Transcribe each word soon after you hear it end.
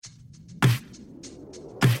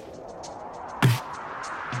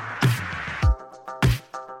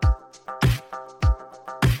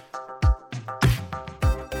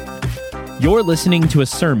You're listening to a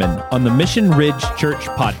sermon on the Mission Ridge Church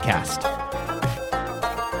podcast.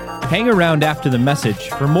 Hang around after the message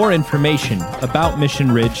for more information about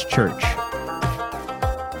Mission Ridge Church.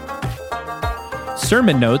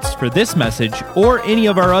 Sermon notes for this message or any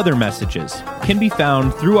of our other messages can be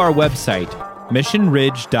found through our website,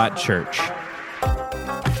 missionridge.church.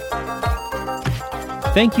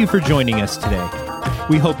 Thank you for joining us today.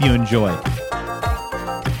 We hope you enjoy.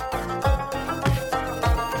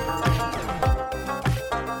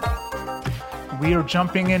 We are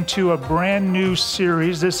jumping into a brand new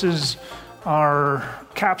series. This is our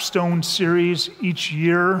capstone series each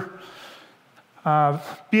year.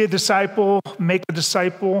 Be a disciple, make a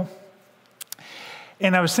disciple.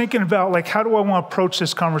 And I was thinking about, how do I want to approach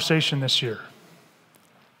this conversation this year?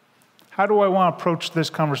 How do I want to approach this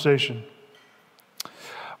conversation?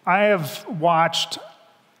 I have watched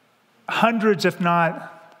hundreds, if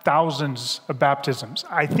not thousands, of baptisms.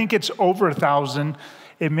 I think it's over 1,000.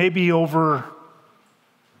 It may be over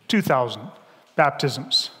 2,000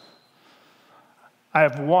 baptisms. I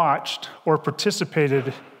have watched or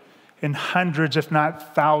participated in hundreds, if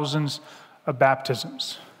not thousands, of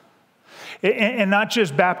baptisms. And not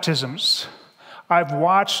just baptisms. I've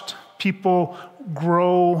watched people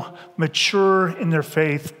grow, mature in their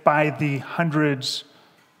faith by the hundreds,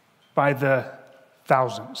 by the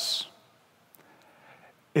thousands.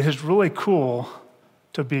 It is really cool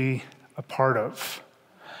to be a part of.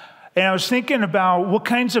 And I was thinking about what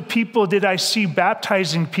kinds of people did I see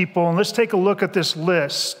baptizing people, and let's take a look at this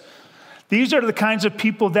list. These are the kinds of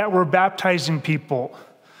people that were baptizing people.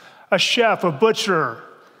 A chef, a butcher,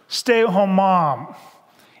 stay-at-home mom,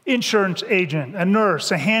 insurance agent, a nurse,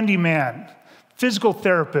 a handyman, physical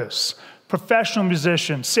therapist, professional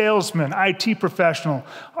musician, salesman, IT professional,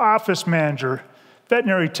 office manager,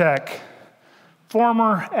 veterinary tech,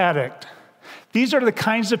 former addict. These are the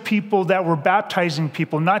kinds of people that were baptizing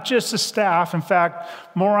people, not just the staff. In fact,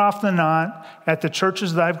 more often than not, at the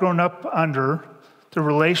churches that I've grown up under, the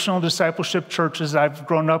relational discipleship churches I've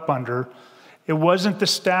grown up under, it wasn't the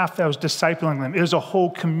staff that was discipling them. It was a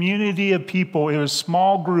whole community of people. It was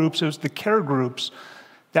small groups. It was the care groups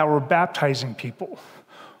that were baptizing people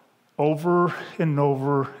over and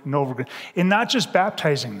over and over again. And not just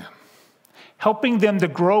baptizing them, helping them to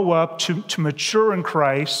grow up, to mature in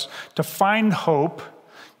Christ, to find hope,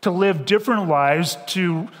 to live different lives,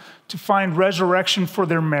 to find resurrection for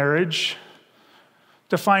their marriage,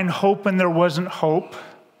 to find hope when there wasn't hope,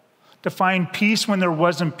 to find peace when there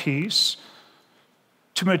wasn't peace,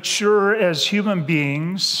 to mature as human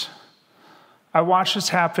beings. I watched this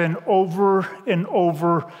happen over and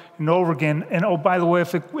over and over again. And oh, by the way,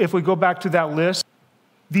 if we go back to that list,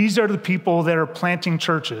 these are the people that are planting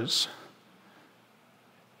churches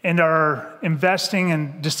and are investing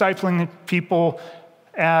and discipling people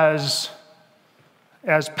as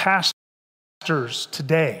pastors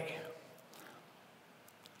today.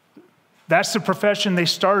 That's the profession they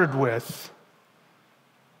started with.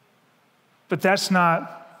 But that's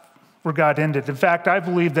not where God ended. In fact, I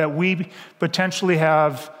believe that we potentially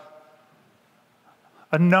have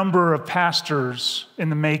a number of pastors in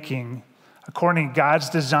the making, according to God's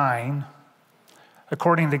design,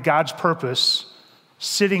 according to God's purpose,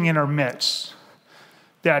 sitting in our midst,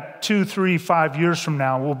 that 2, 3, 5 years from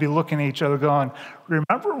now, we'll be looking at each other going,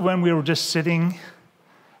 remember when we were just sitting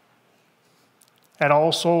at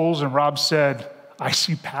All Souls and Rob said, I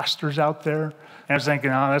see pastors out there? And I was thinking,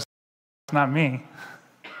 oh, that's not me.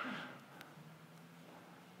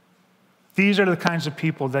 These are the kinds of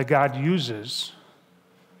people that God uses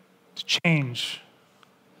to change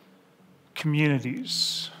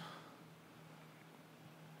communities.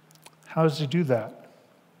 How does he do that?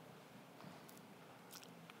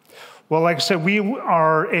 Well, like I said, we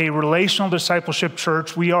are a relational discipleship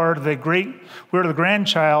church. We're the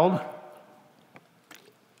grandchild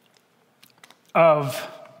of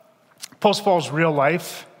Post Falls Real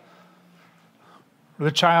Life. We're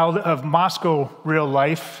the child of Moscow Real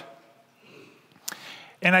Life.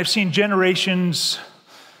 And I've seen generations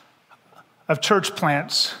of church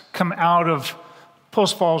plants come out of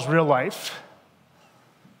Post Falls Real Life.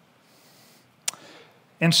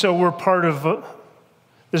 And so we're part of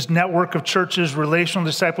this network of churches, relational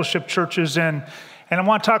discipleship churches. And I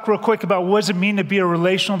want to talk real quick about what does it mean to be a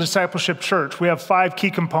relational discipleship church. We have 5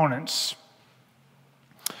 key components.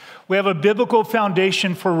 We have a biblical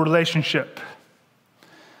foundation for relationship.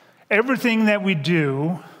 Everything that we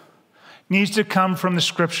do needs to come from the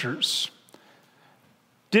scriptures.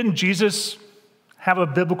 Didn't Jesus have a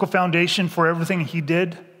biblical foundation for everything he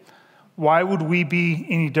did? Why would we be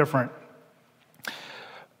any different?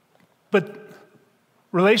 But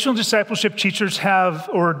relational discipleship teachers have,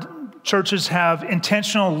 or churches have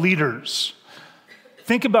intentional leaders.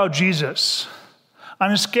 Think about Jesus.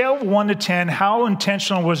 On a scale of 1 to 10, how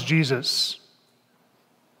intentional was Jesus?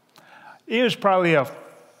 It was probably a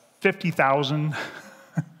 50,000.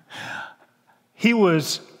 He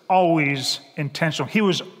was always intentional. He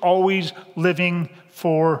was always living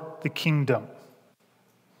for the kingdom.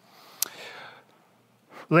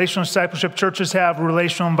 Relational discipleship churches have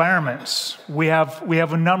relational environments. We have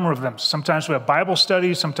a number of them. Sometimes we have Bible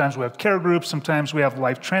studies, sometimes we have care groups, sometimes we have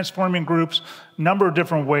life transforming groups, a number of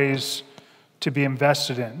different ways to be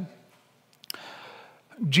invested in.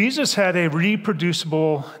 Jesus had a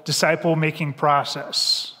reproducible disciple-making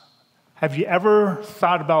process. Have you ever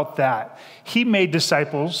thought about that? He made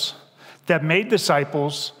disciples that made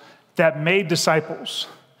disciples that made disciples.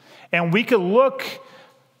 And we could look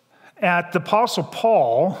at the Apostle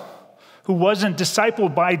Paul, who wasn't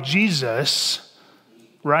discipled by Jesus,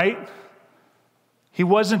 right? He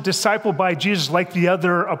wasn't discipled by Jesus like the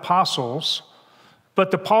other apostles, but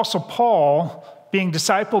the Apostle Paul, being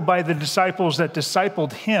discipled by the disciples that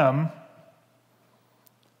discipled him,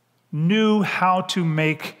 knew how to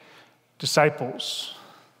make disciples.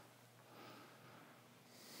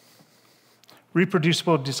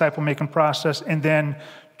 Reproducible disciple-making process, and then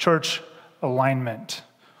church alignment.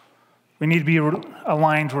 We need to be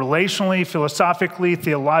aligned relationally, philosophically,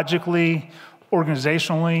 theologically,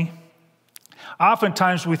 organizationally.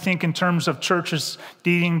 Oftentimes we think in terms of churches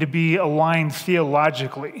needing to be aligned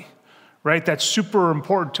theologically, right? That's super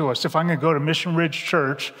important to us. If I'm going to go to Mission Ridge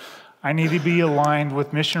Church, I need to be aligned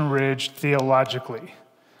with Mission Ridge theologically.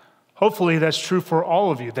 Hopefully that's true for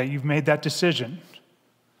all of you, that you've made that decision.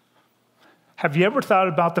 Have you ever thought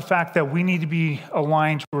about the fact that we need to be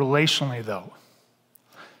aligned relationally, though?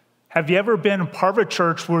 Have you ever been a part of a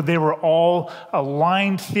church where they were all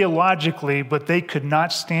aligned theologically, but they could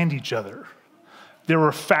not stand each other? There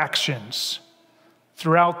were factions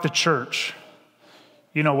throughout the church.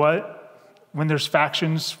 You know what? When there's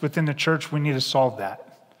factions within the church, we need to solve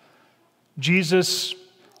that. Jesus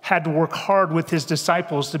had to work hard with his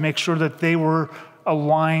disciples to make sure that they were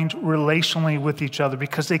aligned relationally with each other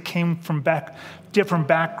because they came from different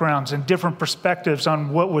backgrounds and different perspectives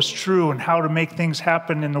on what was true and how to make things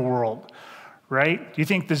happen in the world, right? Do you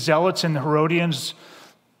think the Zealots and the Herodians,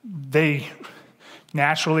 they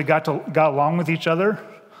naturally got along with each other?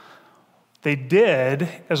 They did,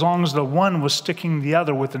 as long as the one was sticking the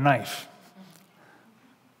other with a knife.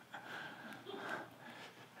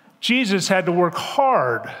 Jesus had to work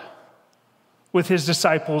hard with his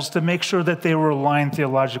disciples to make sure that they were aligned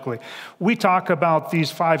theologically. We talk about these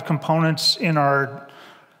 5 components in our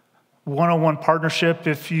one-on-one partnership.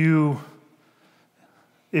 If you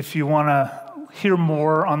want to hear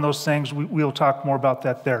more on those things, we'll talk more about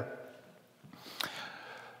that there.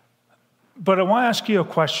 But I want to ask you a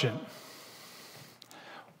question.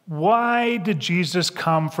 Why did Jesus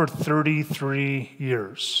come for 33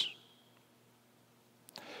 years?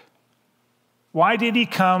 Why did he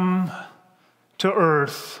come to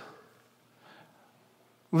earth,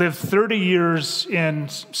 live 30 years in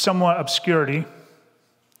somewhat obscurity,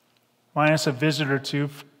 minus a visit or two,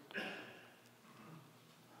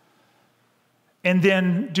 and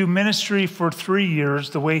then do ministry for 3 years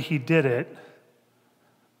the way he did it,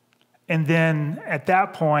 and then at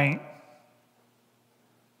that point,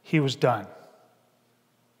 he was done?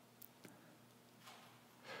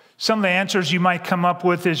 Some of the answers you might come up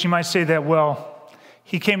with is you might say that, well,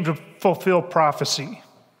 he came to fulfill prophecy.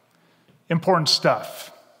 Important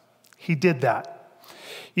stuff. He did that.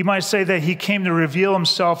 You might say that he came to reveal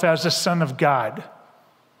himself as the Son of God.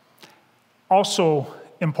 Also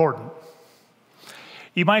important.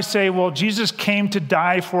 You might say, well, Jesus came to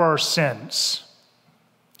die for our sins.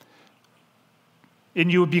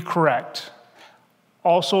 And you would be correct.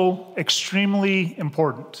 Also extremely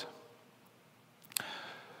important.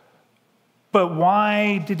 But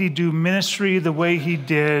why did he do ministry the way he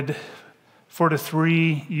did for the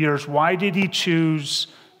 3 years? Why did he choose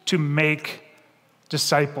to make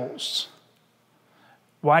disciples?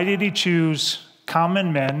 Why did he choose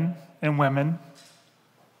common men and women?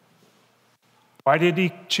 Why did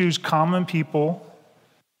he choose common people?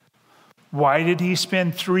 Why did he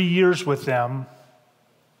spend 3 years with them?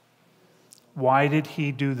 Why did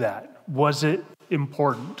he do that? Was it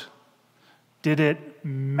important? Did it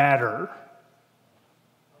matter?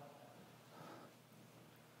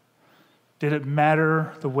 Did it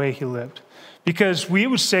matter the way he lived? Because we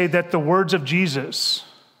would say that the words of Jesus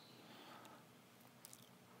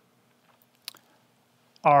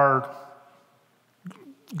are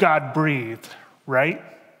God-breathed, right?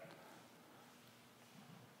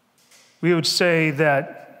 We would say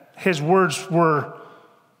that his words were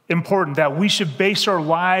important, that we should base our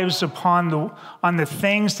lives on the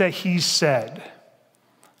things that he said.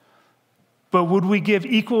 But would we give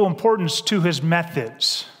equal importance to his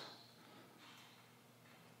methods?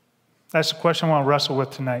 That's the question I want to wrestle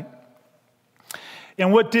with tonight.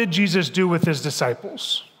 And what did Jesus do with his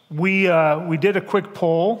disciples? We did a quick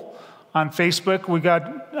poll on Facebook. We got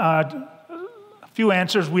a few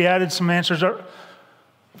answers. We added some answers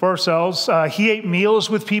for ourselves. He ate meals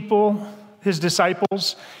with people, his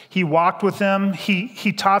disciples. He walked with them.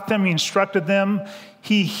 He taught them. He instructed them.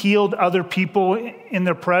 He healed other people in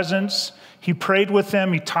their presence. He prayed with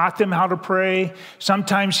them. He taught them how to pray.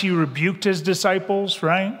 Sometimes he rebuked his disciples,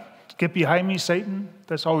 right? Get behind me, Satan.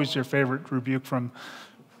 That's always your favorite rebuke from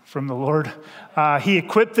the Lord. He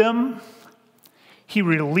equipped them. He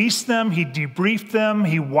released them. He debriefed them.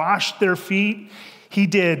 He washed their feet. He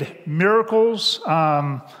did miracles.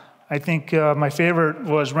 I think my favorite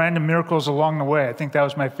was random miracles along the way. I think that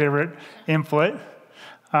was my favorite input.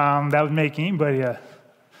 That would make anybody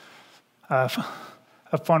a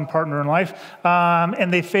fun partner in life.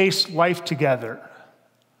 And they faced life together.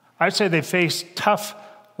 I'd say they faced tough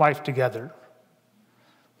life together.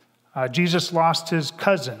 Jesus lost his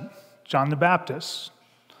cousin, John the Baptist.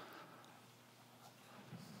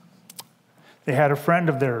 They had a friend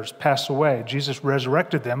of theirs pass away. Jesus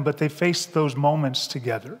resurrected them, but they faced those moments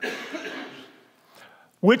together.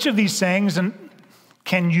 Which of these things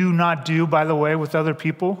can you not do, by the way, with other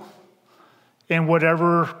people? In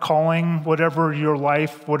whatever calling, whatever your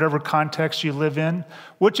life, whatever context you live in,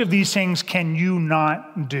 which of these things can you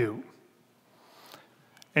not do?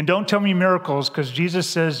 And don't tell me miracles, because Jesus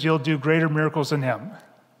says you'll do greater miracles than him.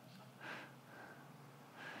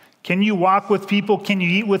 Can you walk with people? Can you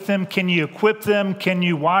eat with them? Can you equip them? Can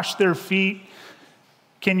you wash their feet?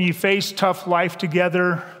 Can you face tough life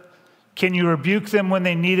together? Can you rebuke them when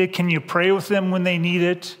they need it? Can you pray with them when they need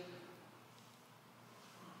it?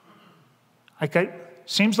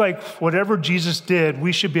 Seems like whatever Jesus did,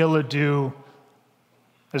 we should be able to do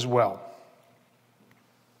as well.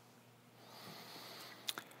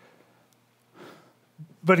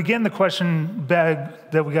 But again, the question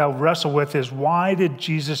that we got to wrestle with is, why did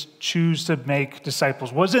Jesus choose to make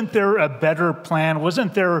disciples? Wasn't there a better plan?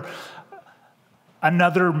 Wasn't there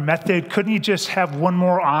another method? Couldn't he just have one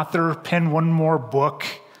more author pen one more book?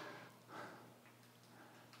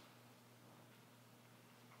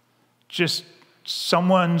 Just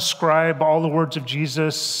someone scribe all the words of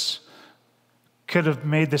Jesus could have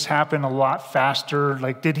made this happen a lot faster.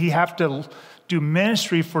 Like, did he have to do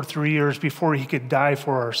ministry for 3 years before he could die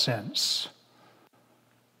for our sins?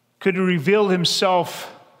 Could he reveal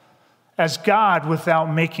himself as God without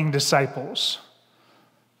making disciples,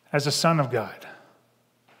 as a son of God?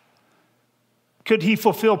 Could he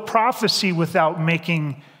fulfill prophecy without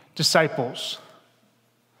making disciples?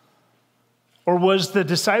 Or was the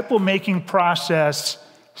disciple-making process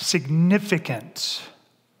significant?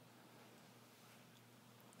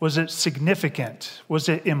 Was it significant? Was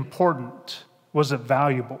it important? Was it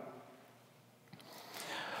valuable?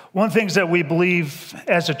 One of the things that we believe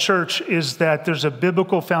as a church is that there's a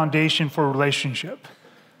biblical foundation for relationship.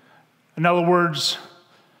 In other words,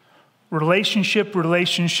 relationship.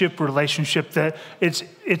 That it's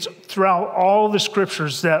throughout all the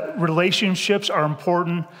scriptures that relationships are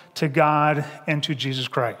important to God and to Jesus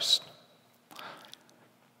Christ.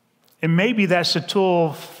 And maybe that's a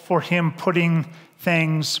tool for him putting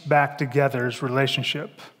things back together, as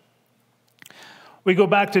relationship. We go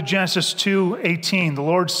back to Genesis 2:18. The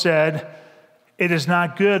Lord said, "It is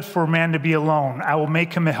not good for man to be alone. I will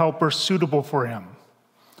make him a helper suitable for him."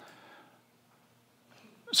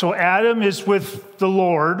 So Adam is with the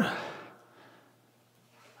Lord.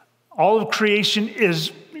 All of creation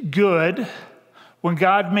is good. When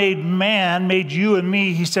God made man, made you and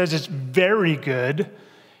me, he says it's very good.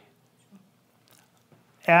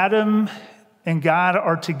 Adam and God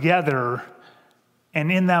are together. And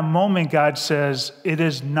in that moment, God says, it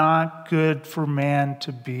is not good for man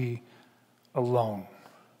to be alone.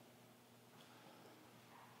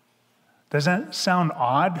 Does that sound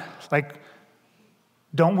odd? Like,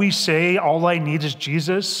 don't we say all I need is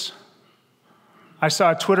Jesus? I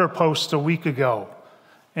saw a Twitter post a week ago,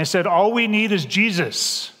 and it said, all we need is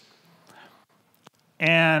Jesus.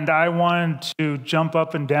 And I wanted to jump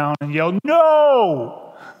up and down and yell, no!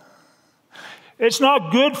 It's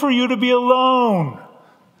not good for you to be alone.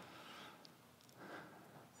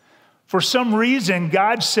 For some reason,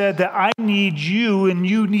 God said that I need you and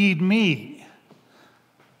you need me.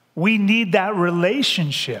 We need that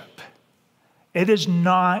relationship. It is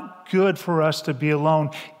not good for us to be alone,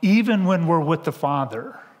 even when we're with the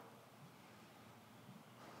Father.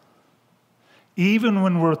 even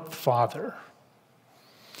when we're with the Father.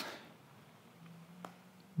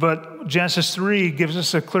 But Genesis 3 gives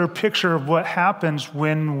us a clear picture of what happens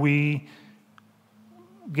when we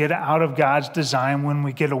get out of God's design, when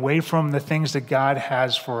we get away from the things that God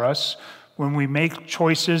has for us, when we make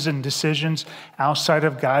choices and decisions outside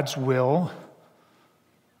of God's will.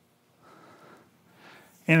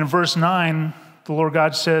 And in verse 9, the Lord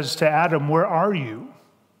God says to Adam, "Where are you?"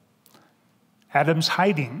 Adam's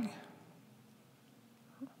hiding.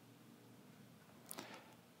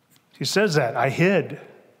 He says that, "I hid."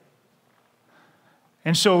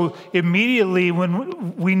 And so immediately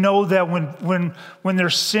when we know that when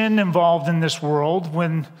there's sin involved in this world,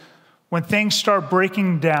 when things start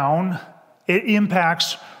breaking down, it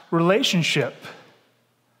impacts relationship.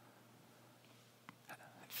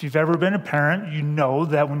 If you've ever been a parent, you know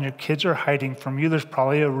that when your kids are hiding from you, there's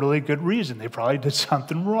probably a really good reason. They probably did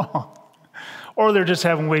something wrong. Or they're just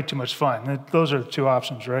having way too much fun. Those are the two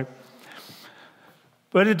options, right?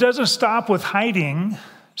 But it doesn't stop with hiding.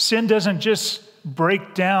 Sin doesn't just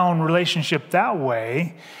break down relationship that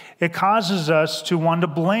way. It causes us to want to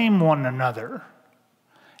blame one another.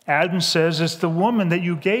 Adam says, "It's the woman that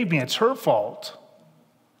you gave me. It's her fault."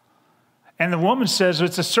 And the woman says,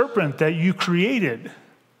 "It's a serpent that you created.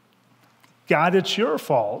 God, it's your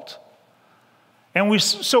fault." And we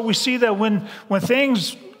see that when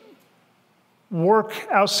things work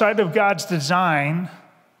outside of God's design,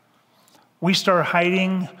 we start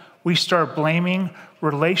hiding, we start blaming.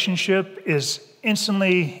 Relationship is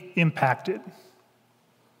instantly impacted.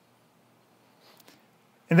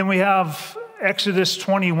 And then we have Exodus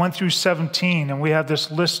 20, 1 through 17, and we have this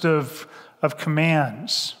list of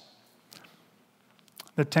commands,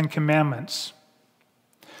 the 10 Commandments,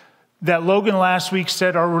 that Logan last week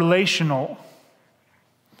said are relational.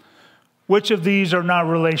 Which of these are not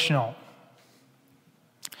relational?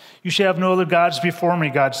 "You shall have no other gods before me,"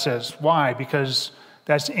 God says. Why? Because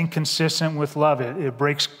that's inconsistent with love. It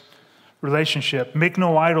breaks relationship. "Make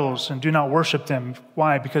no idols and do not worship them."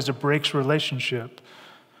 Why? Because it breaks relationship.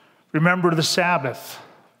 "Remember the Sabbath."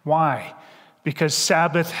 Why? Because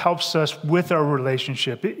Sabbath helps us with our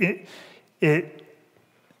relationship. It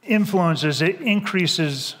influences, it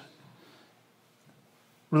increases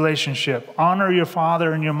relationship. "Honor your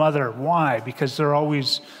father and your mother." Why? Because they're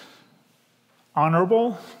always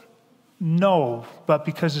honorable? No, but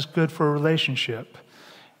because it's good for a relationship.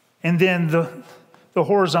 And then the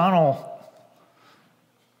horizontal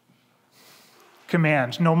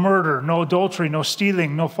commands: no murder, no adultery, no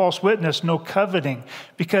stealing, no false witness, no coveting,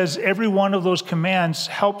 because every one of those commands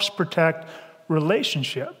helps protect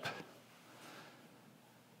relationship.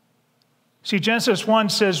 See, Genesis 1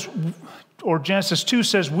 says, or Genesis 2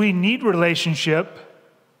 says, we need relationship.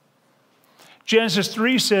 Genesis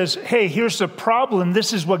 3 says, hey, here's the problem.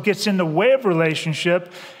 This is what gets in the way of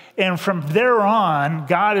relationship. And from there on,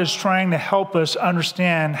 God is trying to help us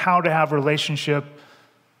understand how to have relationship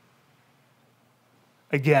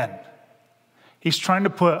again. He's trying to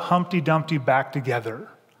put Humpty Dumpty back together.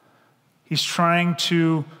 He's trying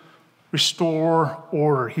to restore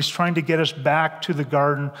order. He's trying to get us back to the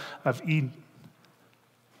Garden of Eden.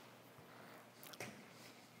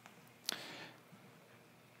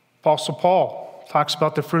 Apostle Paul talks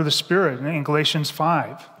about the fruit of the Spirit in Galatians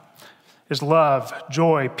 5. Is love,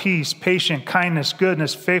 joy, peace, patience, kindness,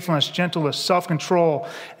 goodness, faithfulness, gentleness, self-control.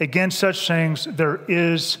 Against such things there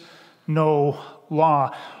is no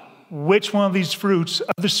law. Which one of these fruits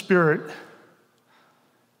of the Spirit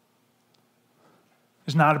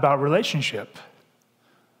is not about relationship?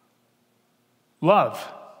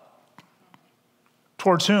 Love.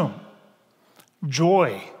 Towards whom?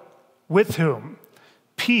 Joy. With whom?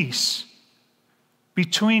 Peace.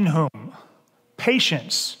 Between whom?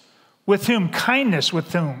 Patience. With whom? Kindness.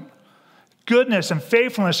 With whom? Goodness and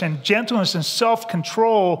faithfulness and gentleness and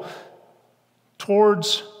self-control.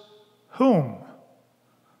 Towards whom?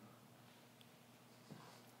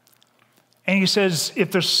 And he says,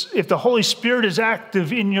 if the Holy Spirit is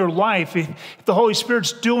active in your life, if the Holy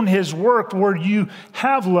Spirit's doing his work where you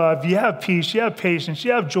have love, you have peace, you have patience,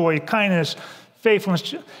 you have joy, kindness,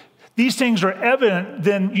 faithfulness, these things are evident,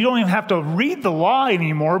 then you don't even have to read the law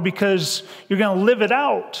anymore because you're going to live it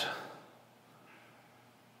out.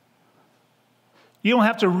 You don't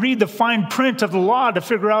have to read the fine print of the law to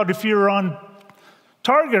figure out if you're on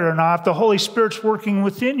target or not. The Holy Spirit's working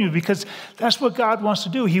within you because that's what God wants to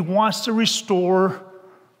do. He wants to restore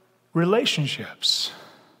relationships.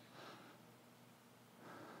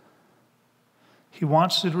 He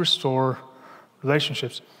wants to restore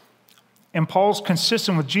relationships. And Paul's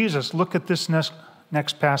consistent with Jesus. Look at this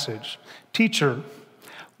next passage. Teacher,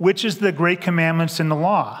 which is the great commandments in the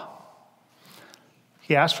law?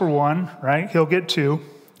 He asked for one, right? He'll get two.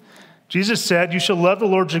 Jesus said, you shall love the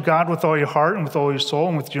Lord your God with all your heart and with all your soul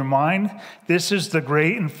and with your mind. This is the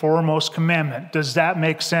great and foremost commandment. Does that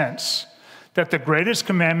make sense? That the greatest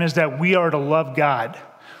commandment is that we are to love God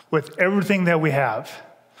with everything that we have.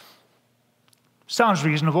 Sounds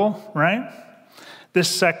reasonable, right? The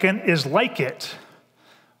second is like it.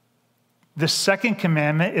 The second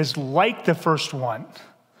commandment is like the first one.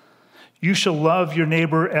 You shall love your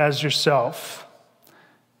neighbor as yourself.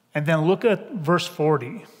 And then look at verse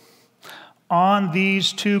 40. On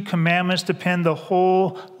these two commandments depend the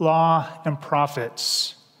whole law and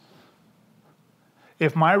prophets.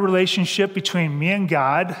 If my relationship between me and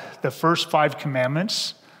God, the first 5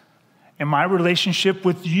 commandments, and my relationship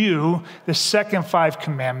with you, the second 5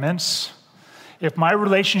 commandments, if my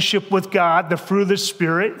relationship with God, the fruit of the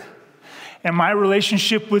Spirit, and my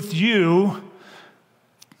relationship with you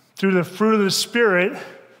through the fruit of the Spirit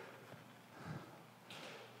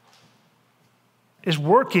is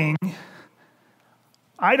working,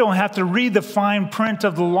 I don't have to read the fine print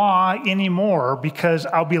of the law anymore because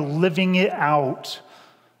I'll be living it out.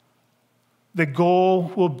 The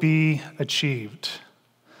goal will be achieved.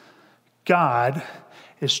 God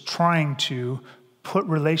is trying to put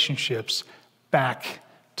relationships back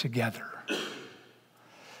together.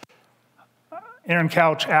 Aaron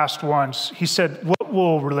Couch asked once, he said, what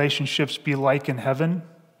will relationships be like in heaven?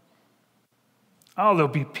 Oh, they'll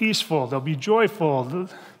be peaceful, they'll be joyful.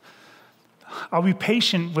 I'll be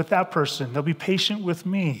patient with that person. They'll be patient with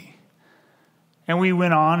me. And we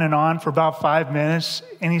went on and on for about 5 minutes.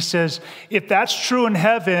 And he says, if that's true in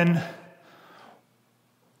heaven,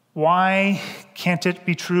 why can't it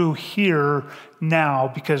be true here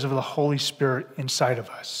now because of the Holy Spirit inside of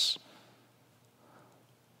us?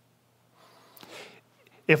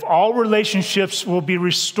 If all relationships will be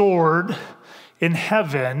restored in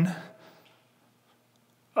heaven,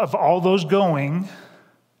 of all those going,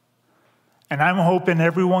 and I'm hoping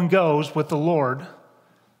everyone goes with the Lord.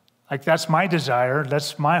 Like that's my desire.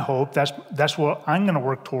 That's my hope. That's what I'm going to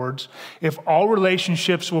work towards. If all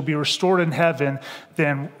relationships will be restored in heaven,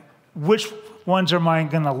 then which ones am I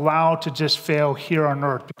going to allow to just fail here on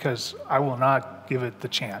earth because I will not give it the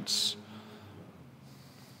chance?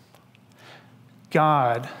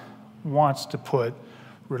 God wants to put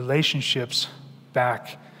relationships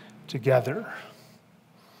back together.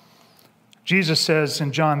 Jesus says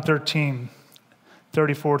in John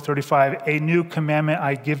 13:34-35, a new commandment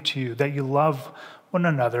I give to you, that you love one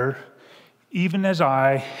another, even as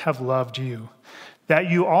I have loved you, that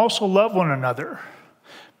you also love one another.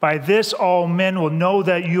 By this all men will know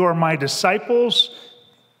that you are my disciples,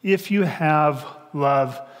 if you have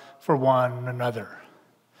love for one another.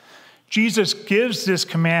 Jesus gives this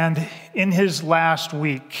command in his last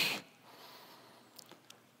week.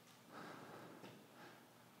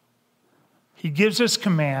 He gives this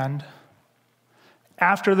command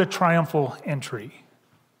after the triumphal entry.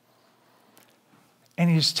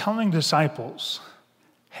 And he's telling disciples,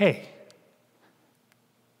 hey,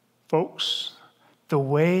 folks, the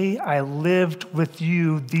way I lived with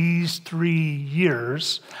you these 3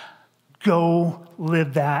 years, go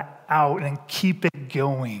live that out and keep it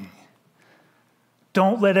going.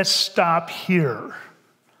 Don't let it stop here.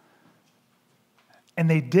 And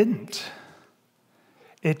they didn't.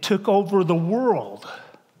 It took over the world.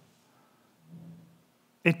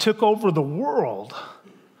 It took over the world.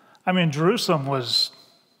 I mean, Jerusalem was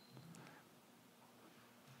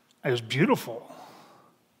beautiful.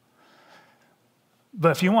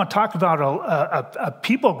 But if you want to talk about a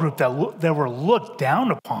people group that were looked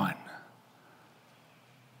down upon,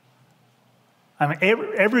 I mean,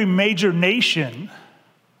 every major nation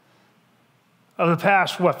of the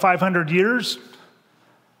past, 500 years,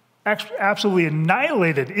 absolutely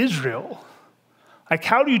annihilated Israel. Like,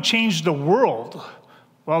 how do you change the world?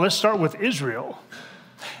 Well, let's start with Israel.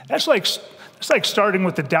 That's like starting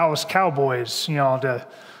with the Dallas Cowboys,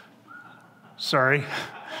 sorry.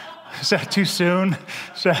 Is that too soon?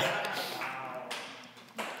 It's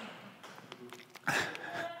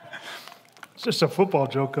just a football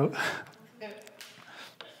joke.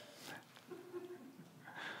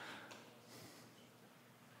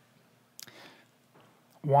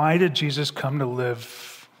 Why did Jesus come to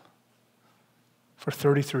live for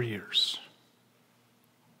 33 years?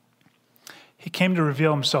 He came to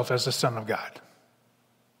reveal himself as the Son of God.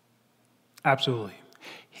 Absolutely.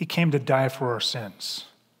 He came to die for our sins.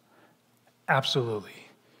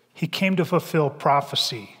 Absolutely. He came to fulfill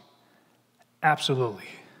prophecy. Absolutely.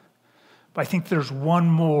 But I think there's one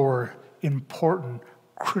more important,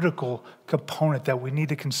 critical component that we need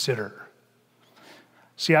to consider.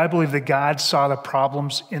 See, I believe that God saw the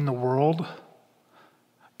problems in the world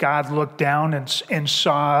God looked down and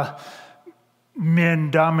saw men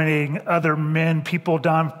dominating other men,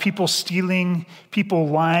 people stealing, people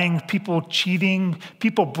lying, people cheating,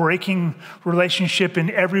 people breaking relationship in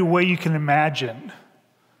every way you can imagine.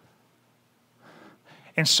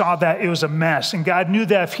 And saw that it was a mess. And God knew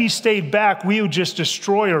that if he stayed back, we would just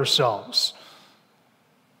destroy ourselves.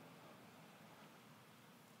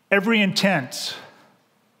 Every intent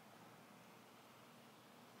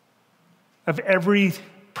of every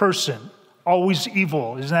person, always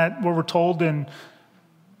evil. Isn't that what we're told in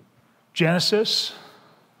Genesis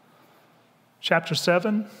chapter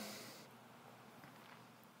 7?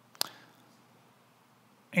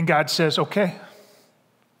 And God says, okay,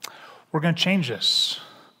 we're going to change this.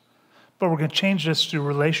 But we're going to change this through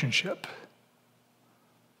relationship.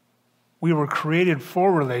 We were created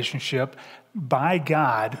for relationship by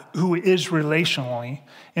God, who is relationally,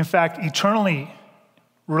 in fact, eternally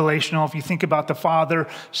relational. If you think about the Father,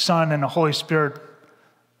 Son, and the Holy Spirit,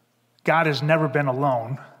 God has never been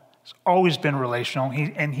alone. He's always been relational.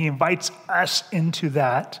 And he invites us into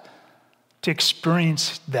that, to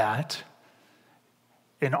experience that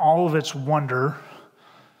in all of its wonder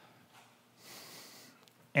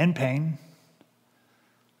and pain.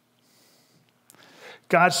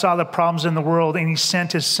 God saw the problems in the world, and he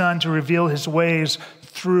sent his Son to reveal his ways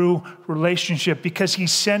through relationship, because he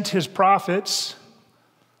sent his prophets.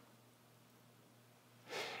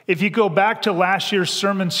 If you go back to last year's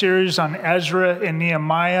sermon series on Ezra and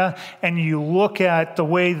Nehemiah, and you look at the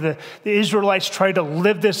way the Israelites tried to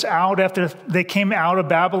live this out after they came out of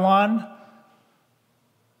Babylon,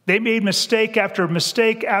 they made mistake after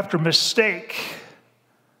mistake after mistake.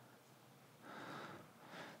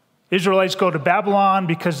 Israelites go to Babylon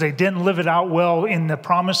because they didn't live it out well in the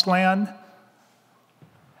promised land.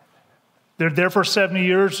 They're there for 70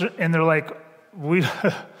 years, and they're like, we're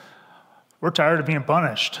tired of being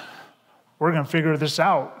punished. We're going to figure this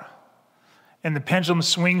out. And the pendulum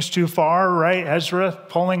swings too far, right? Ezra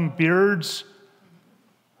pulling beards.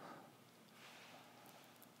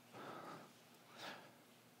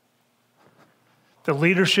 The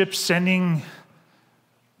leadership sending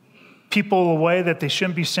people away that they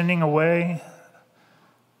shouldn't be sending away.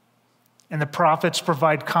 And the prophets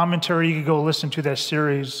provide commentary. You can go listen to that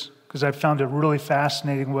series, because I found it really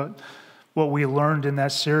fascinating what we learned in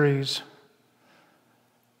that series.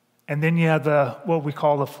 And then you have what we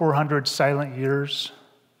call the 400 silent years.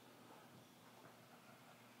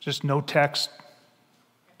 Just no text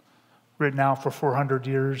written out for 400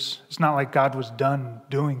 years. It's not like God was done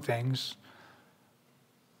doing things.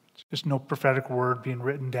 Just no prophetic word being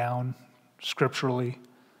written down scripturally.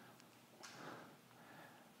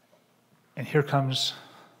 And here comes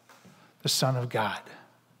the Son of God.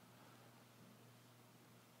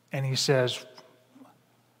 And he says,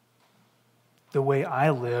 the way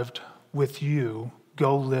I lived with you,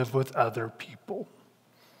 go live with other people.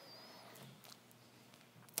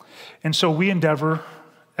 And so we endeavor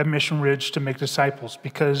at Mission Ridge to make disciples,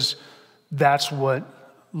 because that's what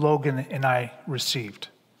Logan and I received.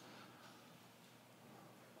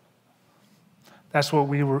 That's what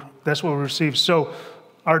we received. So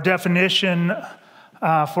our definition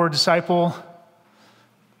for a disciple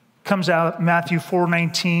comes out Matthew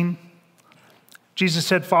 4:19. Jesus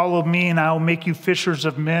said, "Follow me, and I will make you fishers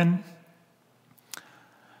of men."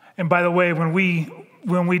 And by the way, when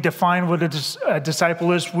we define what a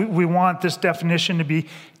disciple is, we want this definition to be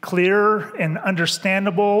clear and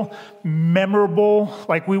understandable, memorable.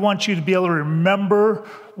 Like, we want you to be able to remember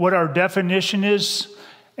what our definition is.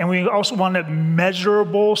 And we also want it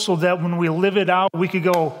measurable, so that when we live it out, we could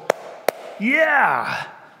go, yeah,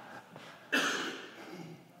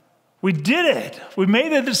 we did it. We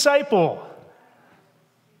made a disciple.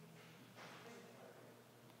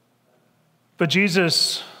 But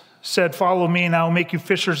Jesus said, follow me, and I will make you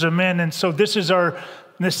fishers of men. And so this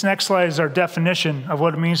next slide is our definition of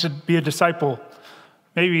what it means to be a disciple.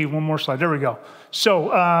 Maybe one more slide. There we go. So,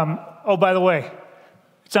 by the way,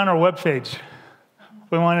 it's on our webpage.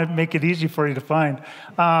 We want to make it easy for you to find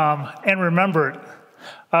and remember it.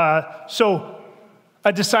 So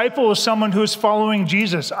a disciple is someone who is following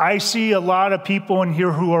Jesus. I see a lot of people in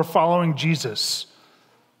here who are following Jesus.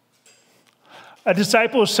 A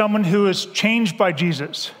disciple is someone who is changed by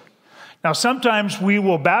Jesus. Now, sometimes we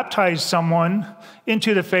will baptize someone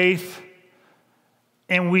into the faith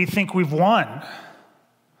and we think we've won.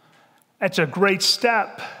 That's a great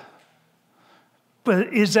step.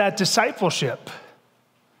 But is that discipleship?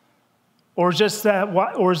 Or is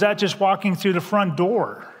that just walking through the front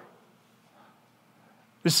door?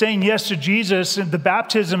 The saying yes to Jesus, and the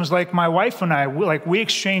baptism is like my wife and I, we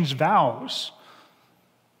exchange vows.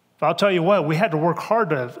 But I'll tell you what, we had to work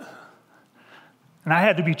hard and I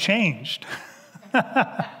had to be changed.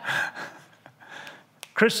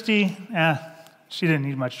 Christy, she didn't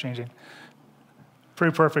need much changing.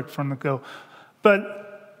 Pretty perfect from the go.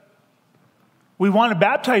 But we want to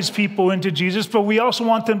baptize people into Jesus, but we also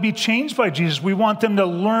want them to be changed by Jesus. We want them to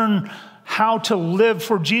learn how to live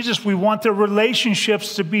for Jesus. We want their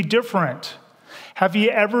relationships to be different. Have you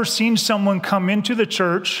ever seen someone come into the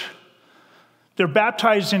church, they're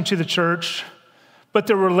baptized into the church, but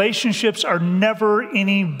their relationships are never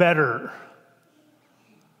any better?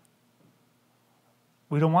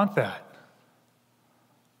 We don't want that.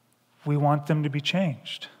 We want them to be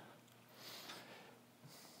changed.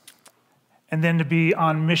 And then to be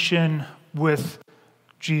on mission with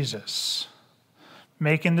Jesus,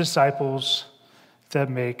 making disciples that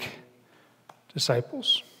make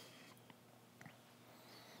disciples.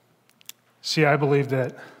 See, I believe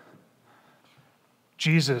that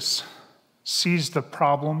Jesus sees the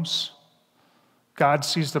problems. God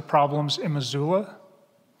sees the problems in Missoula,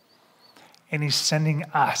 and he's sending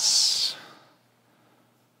us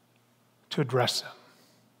to address them.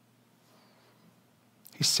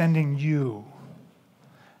 He's sending you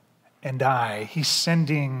and I. He's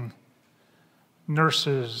sending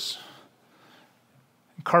nurses,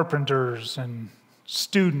 and carpenters, and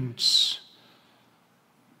students,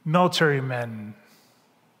 military men,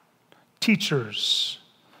 teachers,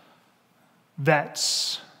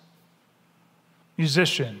 vets,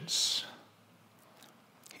 musicians.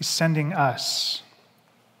 He's sending us.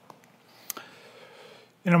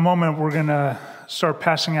 In a moment, we're going to start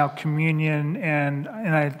passing out communion, and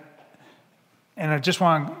I just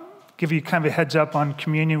want to give you kind of a heads up on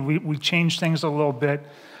communion. We changed things a little bit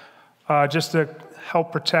just to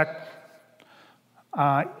help protect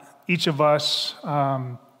each of us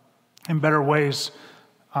in better ways.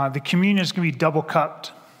 The communion is going to be double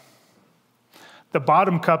cupped. The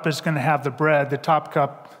bottom cup is going to have the bread. The top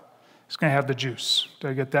cup is going to have the juice. Did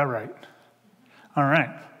I get that right? All right.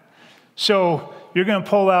 So you're going to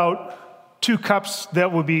pull out 2 cups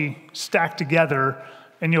that will be stacked together,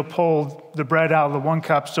 and you'll pull the bread out of the 1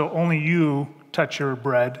 cup, so only you touch your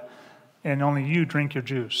bread and only you drink your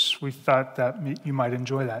juice. We thought that you might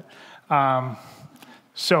enjoy that.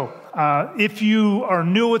 So if you are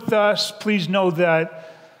new with us, please know that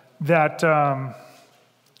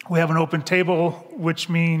we have an open table, which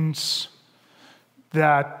means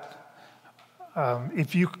that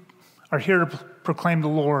if you are here to proclaim the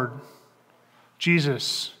Lord,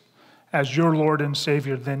 Jesus, as your Lord and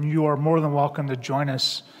Savior, then you are more than welcome to join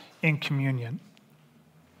us in communion.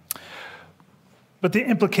 But the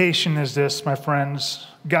implication is this, my friends.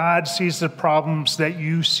 God sees the problems that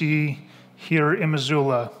you see here in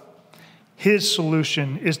Missoula. His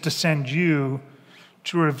solution is to send you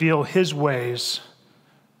to reveal his ways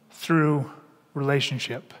through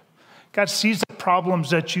relationship. God sees the problems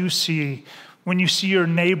that you see when you see your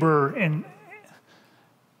neighbor and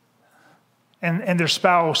their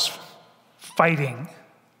spouse fighting.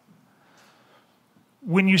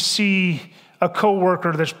 When you see a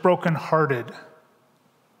coworker that's brokenhearted.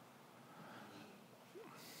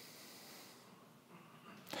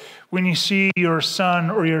 When you see your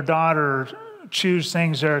son or your daughter choose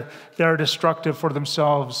things that are destructive for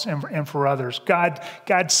themselves and for others. God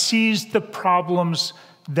sees the problems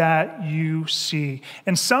that you see.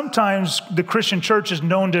 And sometimes the Christian church is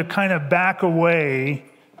known to kind of back away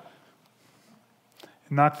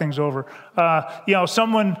and knock things over.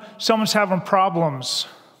 Someone's having problems.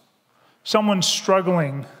 Someone's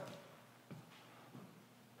struggling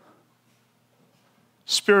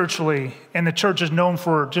spiritually, and the church is known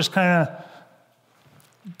for just kind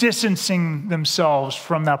of distancing themselves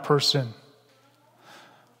from that person.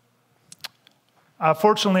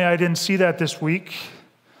 Fortunately, I didn't see that this week.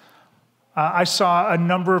 I saw a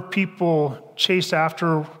number of people chase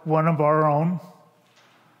after one of our own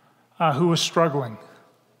who was struggling,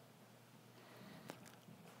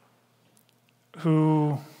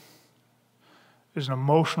 who is an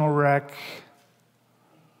emotional wreck,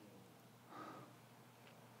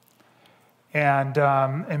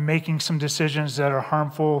 and making some decisions that are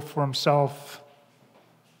harmful for himself,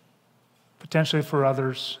 potentially for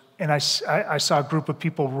others. And I saw a group of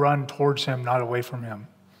people run towards him, not away from him,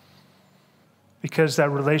 because that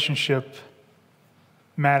relationship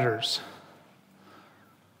matters.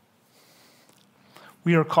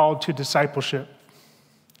 We are called to discipleship.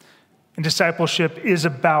 And discipleship is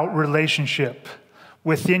about relationship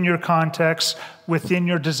within your context, within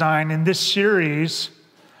your design. In this series,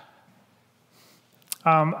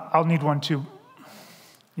 I'll need one too.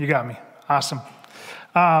 You got me. Awesome.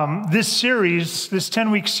 This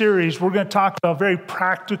 10-week series, we're going to talk about very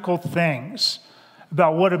practical things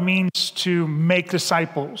about what it means to make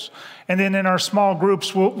disciples. And then in our small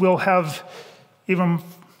groups, we'll have even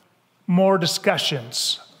more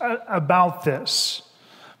discussions about this.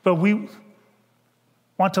 But we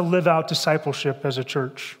want to live out discipleship as a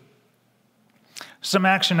church. Some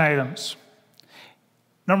action items.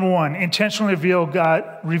 Number 1, intentionally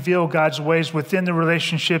reveal God's ways within the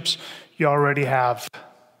relationships you already have.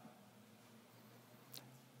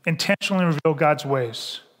 Intentionally reveal God's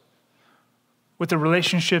ways with the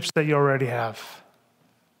relationships that you already have.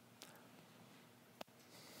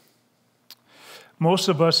 Most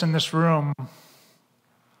of us in this room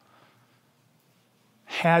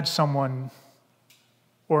had someone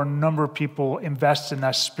or a number of people invest in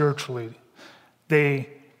us spiritually. They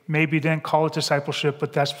maybe didn't call it discipleship,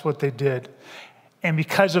 but that's what they did. And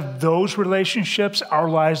because of those relationships, our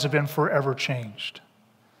lives have been forever changed.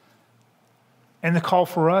 And the call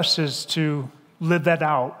for us is to live that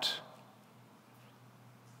out,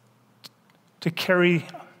 to carry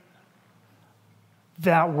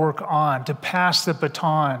that work on, to pass the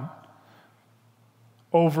baton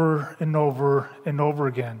over and over and over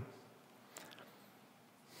again.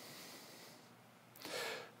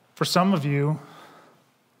 For some of you,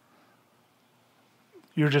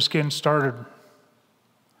 you're just getting started.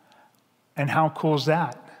 And how cool is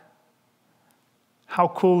that? How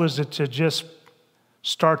cool is it to just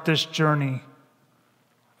start this journey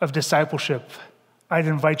of discipleship? I'd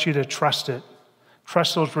invite you to trust it.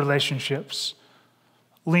 Trust those relationships.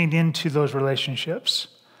 Lean into those relationships.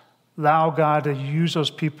 Allow God to use those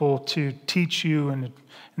people to teach you and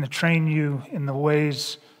to train you in the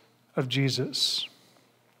ways of Jesus.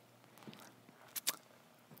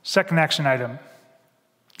 Second action item.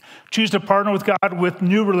 Choose to partner with God with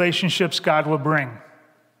new relationships God will bring.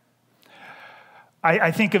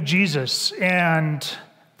 I think of Jesus and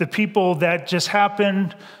the people that just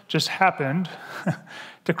happened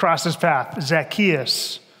to cross his path.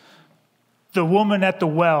 Zacchaeus, the woman at the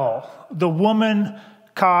well, the woman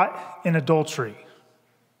caught in adultery.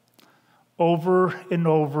 Over and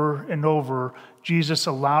over and over, Jesus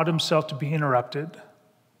allowed himself to be interrupted.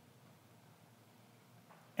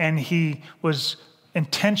 And he was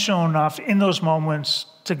intentional enough in those moments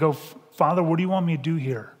to go, Father, what do you want me to do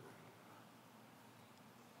here?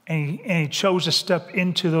 And he chose to step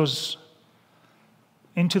into those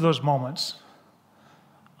moments.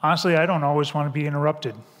 Honestly, I don't always want to be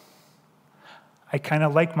interrupted. I kind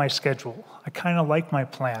of like my schedule. I kind of like my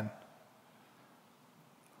plan.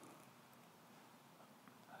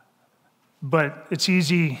 But it's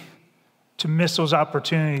easy to miss those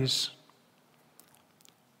opportunities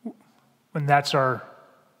when it's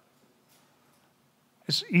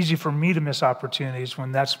easy for me to miss opportunities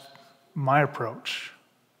when that's my approach.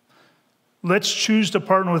 Let's choose to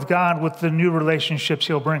partner with God with the new relationships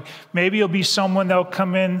he'll bring. Maybe it'll be someone that'll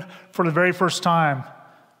come in for the very first time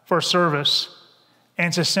for a service, and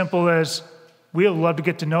it's as simple as, we would love to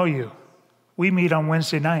get to know you. We meet on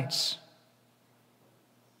Wednesday nights.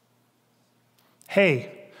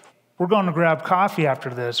 Hey, we're going to grab coffee after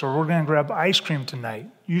this, or we're going to grab ice cream tonight.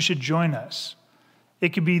 You should join us.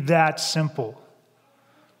 It could be that simple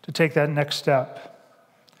to take that next step.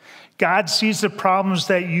 God sees the problems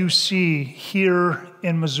that you see here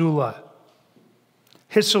in Missoula.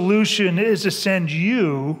 His solution is to send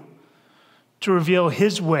you to reveal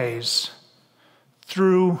his ways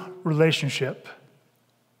through relationship.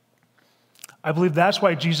 I believe that's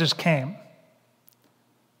why Jesus came.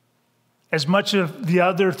 As much of the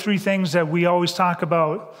other 3 things that we always talk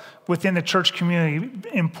about within the church community,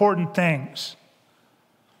 important things,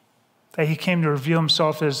 that he came to reveal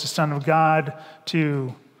himself as the Son of God,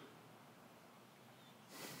 to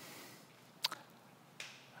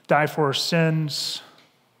die for our sins,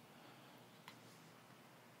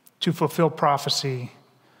 to fulfill prophecy,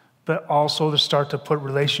 but also to start to put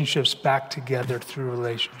relationships back together through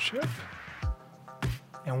relationship.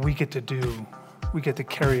 And we get to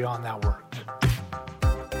carry on that work.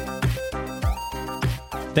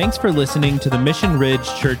 Thanks for listening to the Mission Ridge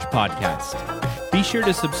Church podcast. Be sure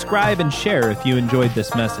to subscribe and share if you enjoyed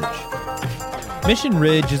this message. Mission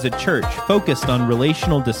Ridge is a church focused on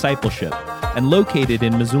relational discipleship and located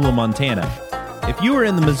in Missoula, Montana. If you are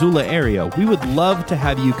in the Missoula area, we would love to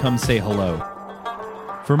have you come say hello.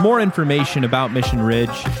 For more information about Mission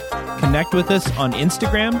Ridge, connect with us on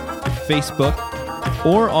Instagram, Facebook,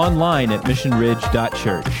 or online at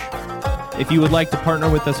missionridge.church. If you would like to partner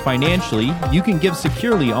with us financially, you can give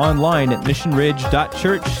securely online at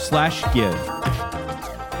missionridge.church/give.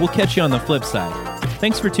 We'll catch you on the flip side.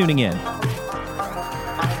 Thanks for tuning in.